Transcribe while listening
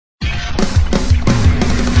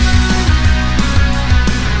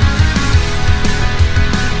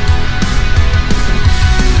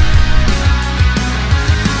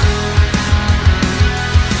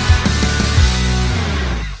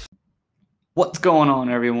What's going on,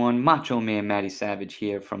 everyone? Macho Man Matty Savage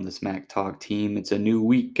here from the Smack Talk team. It's a new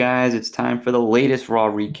week, guys. It's time for the latest Raw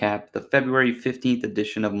recap, the February 15th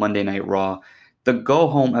edition of Monday Night Raw, the go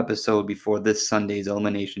home episode before this Sunday's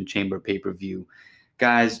Elimination Chamber pay per view.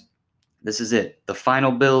 Guys, this is it. The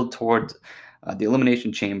final build towards the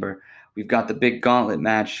Elimination Chamber. We've got the big gauntlet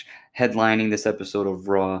match headlining this episode of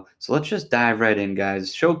Raw. So let's just dive right in,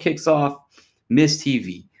 guys. Show kicks off Miz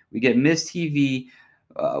TV. We get Miz TV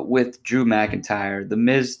with Drew McIntyre. The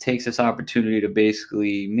Miz takes this opportunity to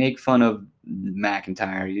basically make fun of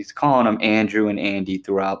McIntyre. He's calling him Andrew and Andy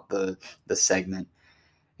throughout the segment.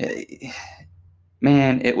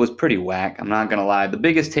 Man, it was pretty whack. I'm not gonna lie. The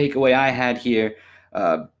biggest takeaway I had here,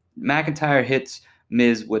 McIntyre hits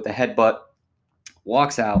Miz with a headbutt,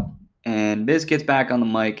 walks out, and Miz gets back on the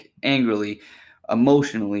mic angrily,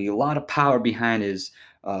 emotionally, a lot of power behind his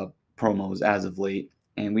promos as of late.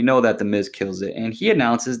 And we know that The Miz kills it. And he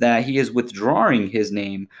announces that he is withdrawing his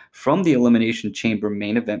name from the Elimination Chamber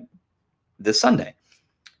main event this Sunday.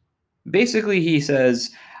 Basically, he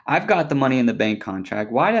says, I've got the Money in the Bank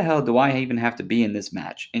contract. Why the hell do I even have to be in this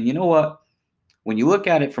match? And you know what? When you look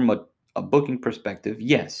at it from a booking perspective,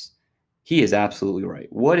 yes, he is absolutely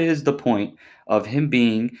right. What is the point of him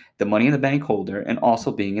being the Money in the Bank holder and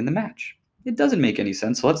also being in the match? It doesn't make any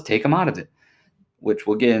sense, so let's take him out of it, which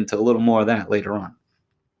we'll get into a little more of that later on.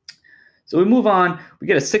 So we move on. We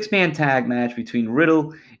get a six-man tag match between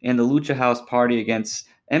Riddle and the Lucha House Party against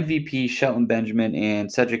MVP Shelton Benjamin and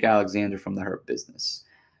Cedric Alexander from the Hurt Business.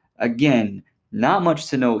 Again, not much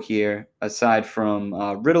to note here aside from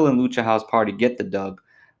Riddle and Lucha House Party get the dub.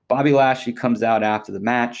 Bobby Lashley comes out after the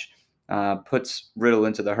match, puts Riddle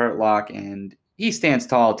into the Hurt Lock, and he stands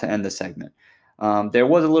tall to end the segment. There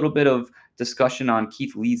was a little bit of discussion on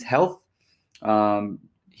Keith Lee's health.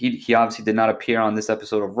 He obviously did not appear on this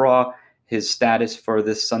episode of Raw. His status for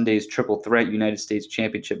this Sunday's Triple Threat United States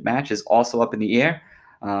Championship match is also up in the air.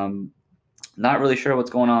 Not really sure what's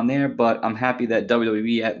going on there, but I'm happy that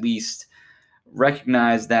WWE at least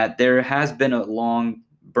recognized that there has been a long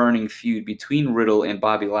burning feud between Riddle and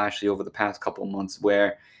Bobby Lashley over the past couple of months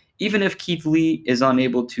where even if Keith Lee is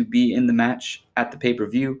unable to be in the match at the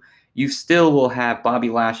pay-per-view, you still will have Bobby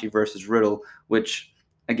Lashley versus Riddle, which,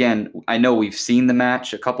 again, I know we've seen the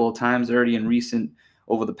match a couple of times already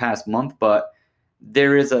over the past month, but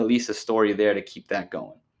there is at least a story there to keep that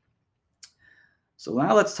going. So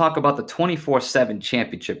now let's talk about the 24/7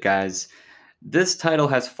 championship, guys. This title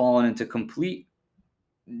has fallen into complete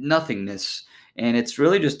nothingness, and it's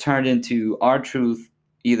really just turned into R-Truth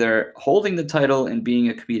either holding the title and being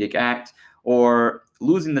a comedic act or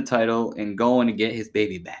losing the title and going to get his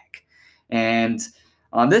baby back. And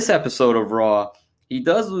on this episode of Raw, he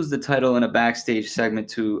does lose the title in a backstage segment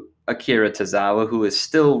to Akira Tozawa, who is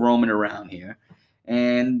still roaming around here.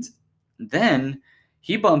 And then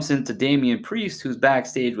he bumps into Damian Priest, who's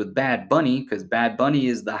backstage with Bad Bunny, because Bad Bunny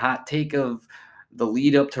is the hot take of the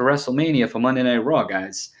lead up to WrestleMania for Monday Night Raw,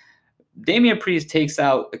 guys. Damian Priest takes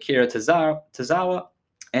out Akira Tozawa,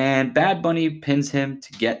 and Bad Bunny pins him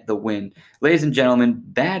to get the win. Ladies and gentlemen,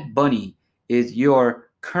 Bad Bunny is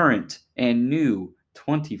your current and new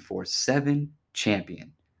 24/7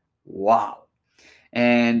 champion. Wow.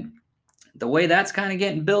 And the way that's kind of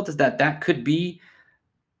getting built is that could be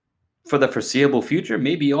for the foreseeable future,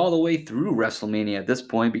 maybe all the way through WrestleMania at this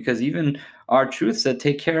point, because even R-Truth said,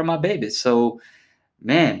 take care of my baby. So,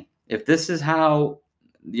 man, if this is how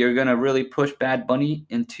you're going to really push Bad Bunny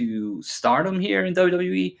into stardom here in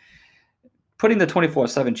WWE, putting the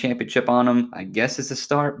 24/7 championship on him, I guess is a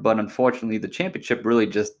start, but unfortunately, the championship really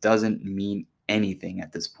just doesn't mean anything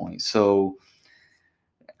at this point. So,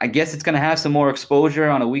 I guess it's going to have some more exposure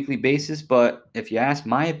on a weekly basis, but if you ask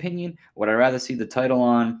my opinion, would I rather see the title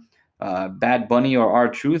on Bad Bunny or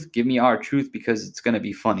R-Truth? Give me R-Truth because it's going to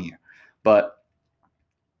be funnier. But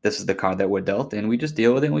this is the card that we're dealt, and we just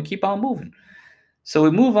deal with it and we keep on moving. So we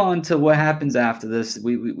move on to what happens after this.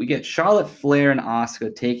 We get Charlotte Flair and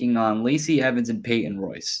Asuka taking on Lacey Evans and Peyton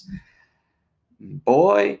Royce.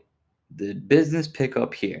 Boy, the business pick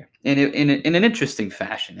up here in an interesting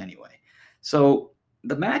fashion anyway. So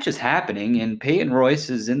the match is happening, and Peyton Royce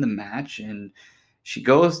is in the match, and she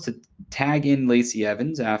goes to tag in Lacey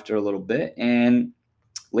Evans after a little bit, and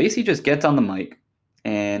Lacey just gets on the mic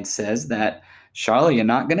and says that, Charlotte, you're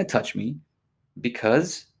not going to touch me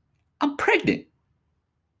because I'm pregnant.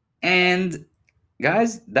 And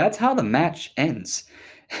guys, that's how the match ends.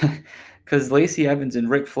 Because Lacey Evans and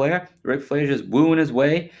Ric Flair just wooing his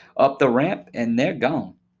way up the ramp, and they're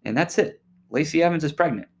gone. And that's it. Lacey Evans is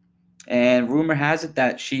pregnant. And rumor has it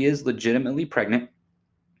that she is legitimately pregnant.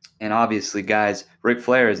 And obviously, guys, Ric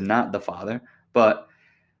Flair is not the father. But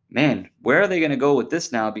man, where are they going to go with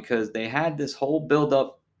this now? Because they had this whole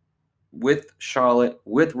build-up with Charlotte,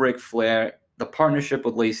 with Ric Flair, the partnership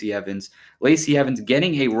with Lacey Evans. Lacey Evans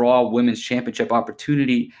getting a Raw Women's Championship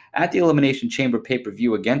opportunity at the Elimination Chamber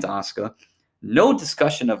pay-per-view against Asuka. No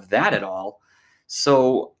discussion of that at all.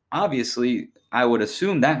 So obviously, I would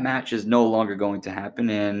assume that match is no longer going to happen,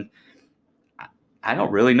 and I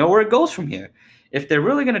don't really know where it goes from here. If they're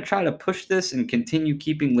really going to try to push this and continue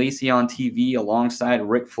keeping Lacey on TV alongside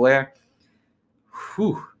Ric Flair,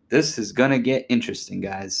 this is going to get interesting,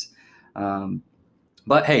 guys.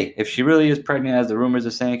 But hey, if she really is pregnant, as the rumors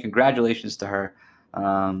are saying, congratulations to her.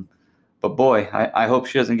 But boy, I hope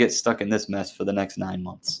she doesn't get stuck in this mess for the next 9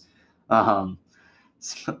 months.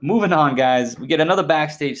 So moving on, guys, we get another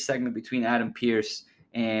backstage segment between Adam Pearce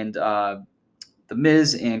and The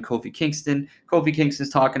Miz and Kofi Kingston. Kofi Kingston's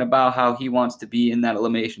talking about how he wants to be in that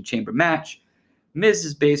Elimination Chamber match. Miz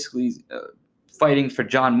is basically fighting for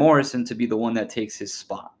John Morrison to be the one that takes his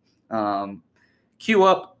spot. Cue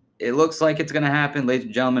up. It looks like it's going to happen. Ladies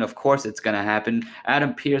and gentlemen, of course it's going to happen.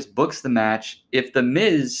 Adam Pearce books the match. If The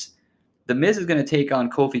Miz is going to take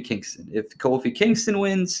on Kofi Kingston. If Kofi Kingston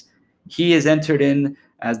wins, he is entered in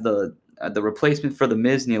as the replacement for The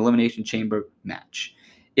Miz in the Elimination Chamber match.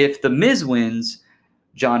 If The Miz wins,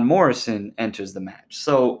 John Morrison enters the match.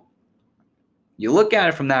 So you look at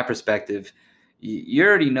it from that perspective, you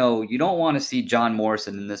already know you don't want to see John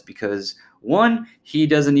Morrison in this because, one, he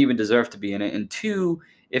doesn't even deserve to be in it, and two,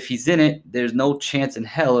 if he's in it, there's no chance in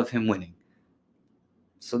hell of him winning.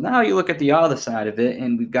 So now you look at the other side of it,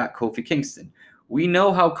 and we've got Kofi Kingston. We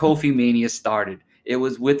know how Kofi Mania started. It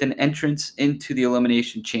was with an entrance into the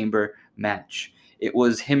Elimination Chamber match. It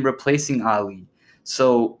was him replacing Ali.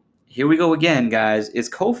 So here we go again, guys. Is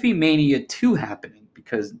Kofi Mania 2 happening?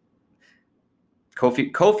 Because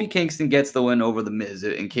Kofi Kingston gets the win over The Miz,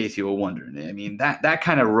 in case you were wondering. I mean, that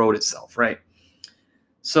kind of wrote itself, right?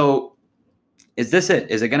 So is this it?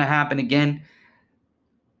 Is it going to happen again?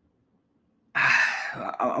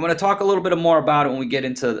 I'm going to talk a little bit more about it when we get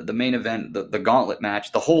into the main event, the gauntlet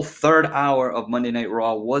match. The whole third hour of Monday Night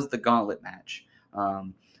Raw was the gauntlet match.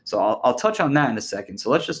 So I'll touch on that in a second. So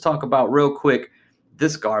let's just talk about real quick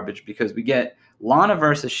this garbage, because we get Lana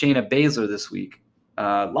versus Shayna Baszler this week.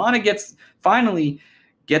 Lana finally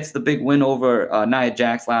gets the big win over Nia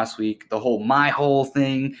Jax last week. The whole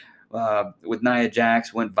thing with Nia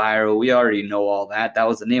Jax went viral. We already know all that. That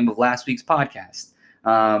was the name of last week's podcast.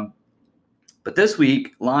 But this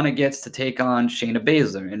week, Lana gets to take on Shayna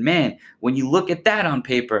Baszler. And man, when you look at that on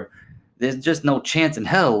paper, there's just no chance in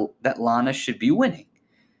hell that Lana should be winning.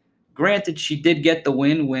 Granted, she did get the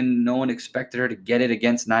win when no one expected her to get it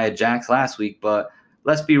against Nia Jax last week, but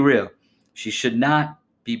let's be real. She should not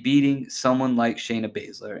be beating someone like Shayna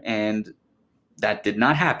Baszler, and that did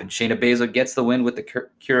not happen. Shayna Baszler gets the win with the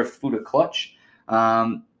Kirifuda clutch.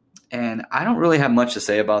 And I don't really have much to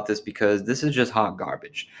say about this because this is just hot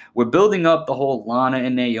garbage. We're building up the whole Lana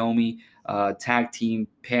and Naomi tag team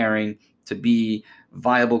pairing to be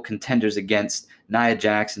viable contenders against Nia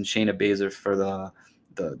Jax and Shayna Baszler for the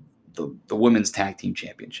women's tag team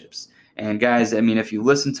championships. And guys, I mean, if you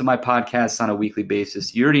listen to my podcasts on a weekly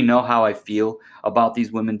basis, you already know how I feel about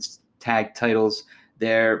these women's tag titles.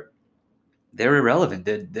 They're irrelevant.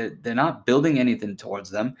 They're not building anything towards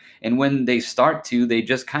them. And when they start to, they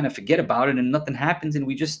just kind of forget about it and nothing happens and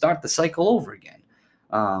we just start the cycle over again.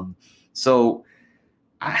 So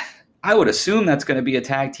I would assume that's going to be a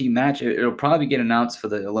tag team match. It'll probably get announced for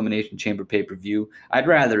the Elimination Chamber pay-per-view. I'd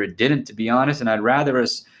rather it didn't, to be honest, and I'd rather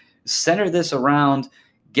us center this around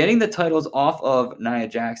getting the titles off of Nia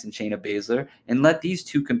Jax and Shayna Baszler and let these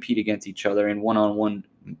two compete against each other in one-on-one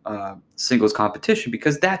singles competition,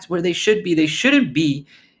 because that's where they should be. They shouldn't be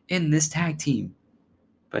in this tag team.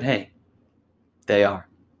 But hey, they are.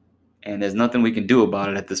 And there's nothing we can do about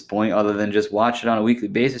it at this point other than just watch it on a weekly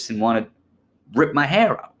basis and want to rip my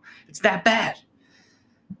hair out. It's that bad.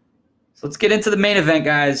 So let's get into the main event,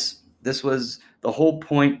 guys. This was the whole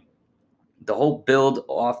point. The whole build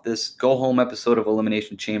off this go-home episode of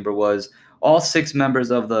Elimination Chamber was all 6 members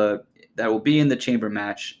of that will be in the Chamber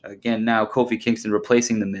match. Again, now Kofi Kingston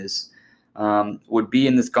replacing The Miz would be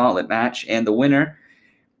in this gauntlet match, and the winner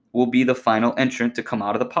will be the final entrant to come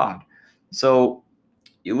out of the pod. So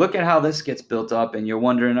you look at how this gets built up, and you're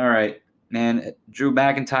wondering, all right, man, Drew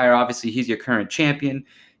McIntyre, obviously he's your current champion.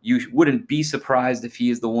 You wouldn't be surprised if he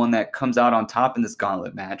is the one that comes out on top in this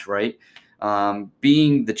gauntlet match, right?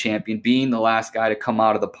 Being the champion, being the last guy to come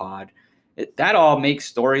out of the pod. That all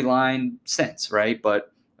makes storyline sense, right?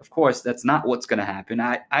 But of course, that's not what's going to happen.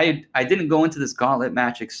 I didn't go into this gauntlet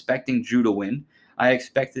match expecting Drew to win. I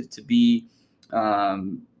expected it to be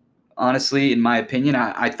on honestly, in my opinion,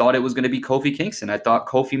 I thought it was going to be Kofi Kingston. I thought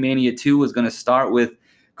Kofi Mania 2 was going to start with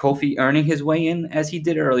Kofi earning his way in, as he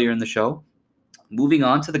did earlier in the show, moving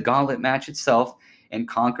on to the gauntlet match itself and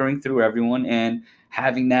conquering through everyone and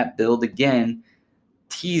having that build again,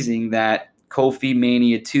 teasing that Kofi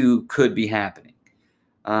Mania 2 could be happening.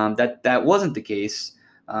 That wasn't the case.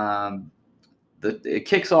 It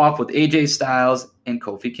kicks off with AJ Styles and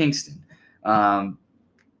Kofi Kingston.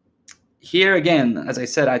 Here again, as I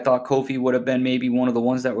said, I thought Kofi would have been maybe one of the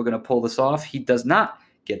ones that were going to pull this off. He does not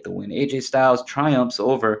get the win. AJ Styles triumphs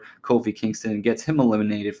over Kofi Kingston and gets him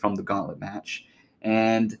eliminated from the gauntlet match.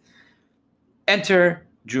 And enter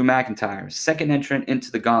Drew McIntyre, second entrant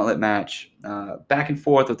into the gauntlet match. Back and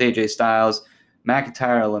forth with AJ Styles.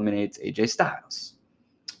 McIntyre eliminates AJ Styles.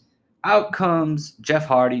 Out comes Jeff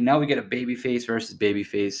Hardy. Now we get a babyface versus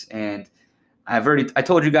babyface. And I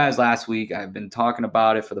told you guys last week, I've been talking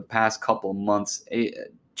about it for the past couple of months.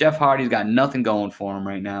 Jeff Hardy's got nothing going for him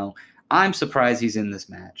right now. I'm surprised he's in this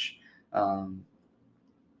match.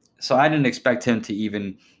 So I didn't expect him to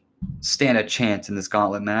even stand a chance in this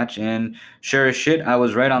gauntlet match. And sure as shit, I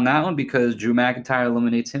was right on that one because Drew McIntyre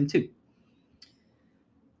eliminates him too.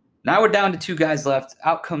 Now we're down to two guys left.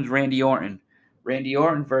 Out comes Randy Orton. Randy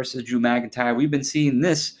Orton versus Drew McIntyre. We've been seeing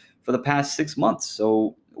this for the past 6 months.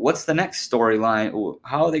 So what's the next storyline?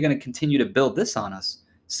 How are they going to continue to build this on us?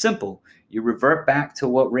 Simple. You revert back to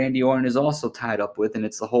what Randy Orton is also tied up with, and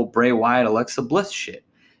it's the whole Bray Wyatt, Alexa Bliss shit.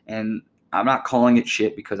 And I'm not calling it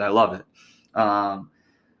shit because I love it.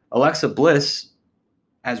 Alexa Bliss,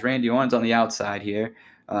 as Randy Orton's on the outside here,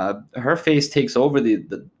 her face takes over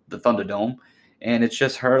the Thunderdome, and it's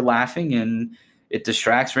just her laughing, and it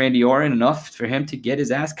distracts Randy Orton enough for him to get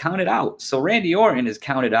his ass counted out. So Randy Orton is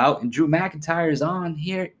counted out, and Drew McIntyre is on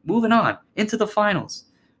here, moving on into the finals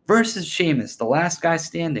versus Sheamus, the last guy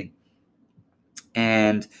standing.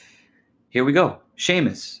 And here we go.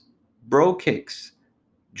 Sheamus, bro kicks.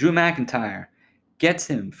 Drew McIntyre gets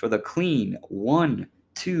him for the clean 1,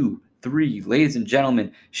 2, 3. Ladies and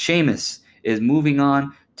gentlemen, Sheamus is moving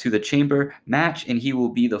on to the chamber match, and he will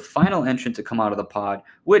be the final entrant to come out of the pod,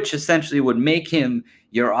 which essentially would make him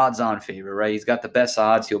your odds-on favorite, right? He's got the best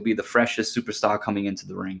odds. He'll be the freshest superstar coming into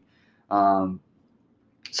the ring.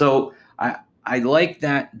 So I like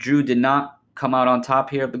that Drew did not come out on top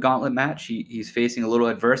here of the gauntlet match. He's facing a little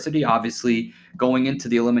adversity. Obviously, going into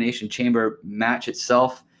the Elimination Chamber match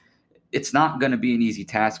itself, it's not going to be an easy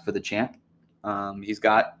task for the champ. He's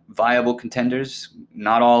got viable contenders,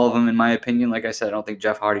 not all of them in my opinion. Like I said, I don't think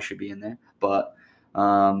Jeff Hardy should be in there, but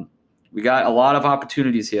we got a lot of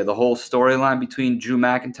opportunities here. The whole storyline between Drew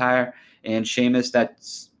McIntyre and Sheamus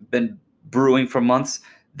that's been brewing for months,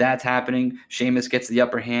 that's happening. Sheamus gets the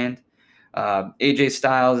upper hand. AJ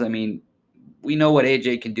Styles, I mean, we know what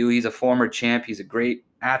AJ can do. He's a former champ. He's a great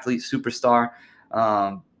athlete, superstar.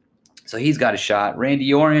 So he's got a shot.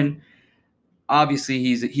 Randy Orton, obviously,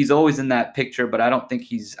 he's always in that picture, but I don't think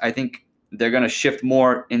I think they're going to shift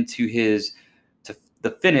more into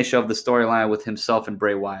the finish of the storyline with himself and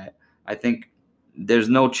Bray Wyatt. I think there's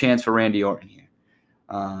no chance for Randy Orton here.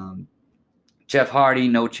 Jeff Hardy,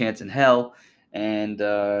 no chance in hell. And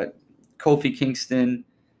Kofi Kingston,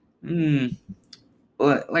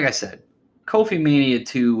 like I said, Kofi Mania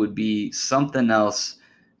 2 would be something else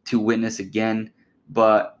to witness again,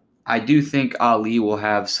 but I do think Ali will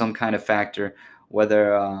have some kind of factor,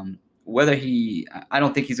 whether I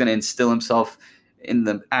don't think he's going to instill himself in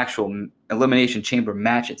the actual Elimination Chamber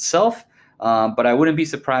match itself, but I wouldn't be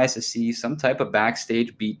surprised to see some type of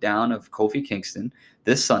backstage beatdown of Kofi Kingston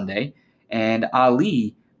this Sunday, and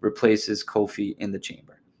Ali replaces Kofi in the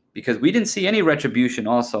chamber. Because we didn't see any retribution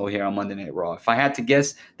also here on Monday Night Raw. If I had to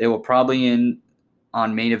guess, they were probably in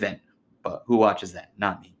on main event, but who watches that?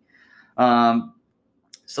 Not me.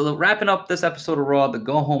 So wrapping up this episode of Raw, the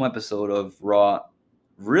go-home episode of Raw,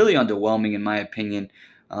 really underwhelming in my opinion.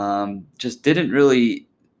 Just didn't really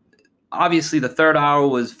 – obviously the third hour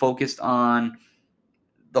was focused on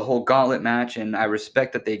the whole gauntlet match, and I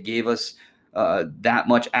respect that they gave us that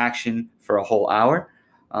much action for a whole hour,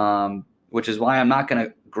 which is why I'm not going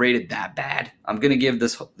to grade it that bad. I'm going to give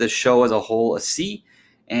this show as a whole a C,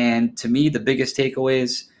 and to me the biggest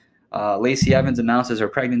takeaways – Lacey Evans announces her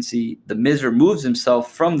pregnancy. The Miz removes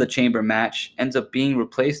himself from the chamber match, ends up being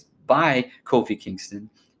replaced by Kofi Kingston.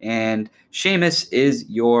 And Sheamus is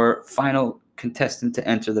your final contestant to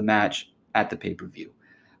enter the match at the pay-per-view.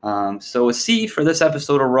 So a C for this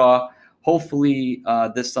episode of Raw. Hopefully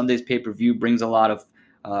this Sunday's pay-per-view brings a lot of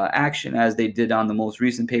action as they did on the most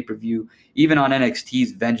recent pay-per-view. Even on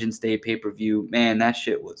NXT's Vengeance Day pay-per-view, man, that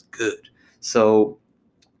shit was good. So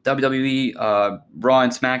WWE, Raw,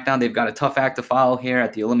 and SmackDown, they've got a tough act to follow here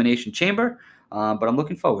at the Elimination Chamber, but I'm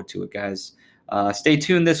looking forward to it, guys. Stay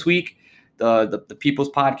tuned this week. The People's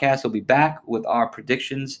Podcast will be back with our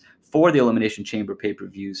predictions for the Elimination Chamber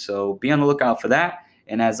pay-per-view, so be on the lookout for that.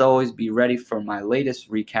 And as always, be ready for my latest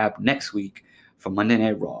recap next week for Monday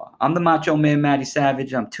Night Raw. I'm the Macho Man, Matty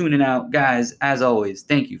Savage. I'm tuning out. Guys, as always,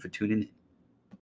 thank you for tuning in.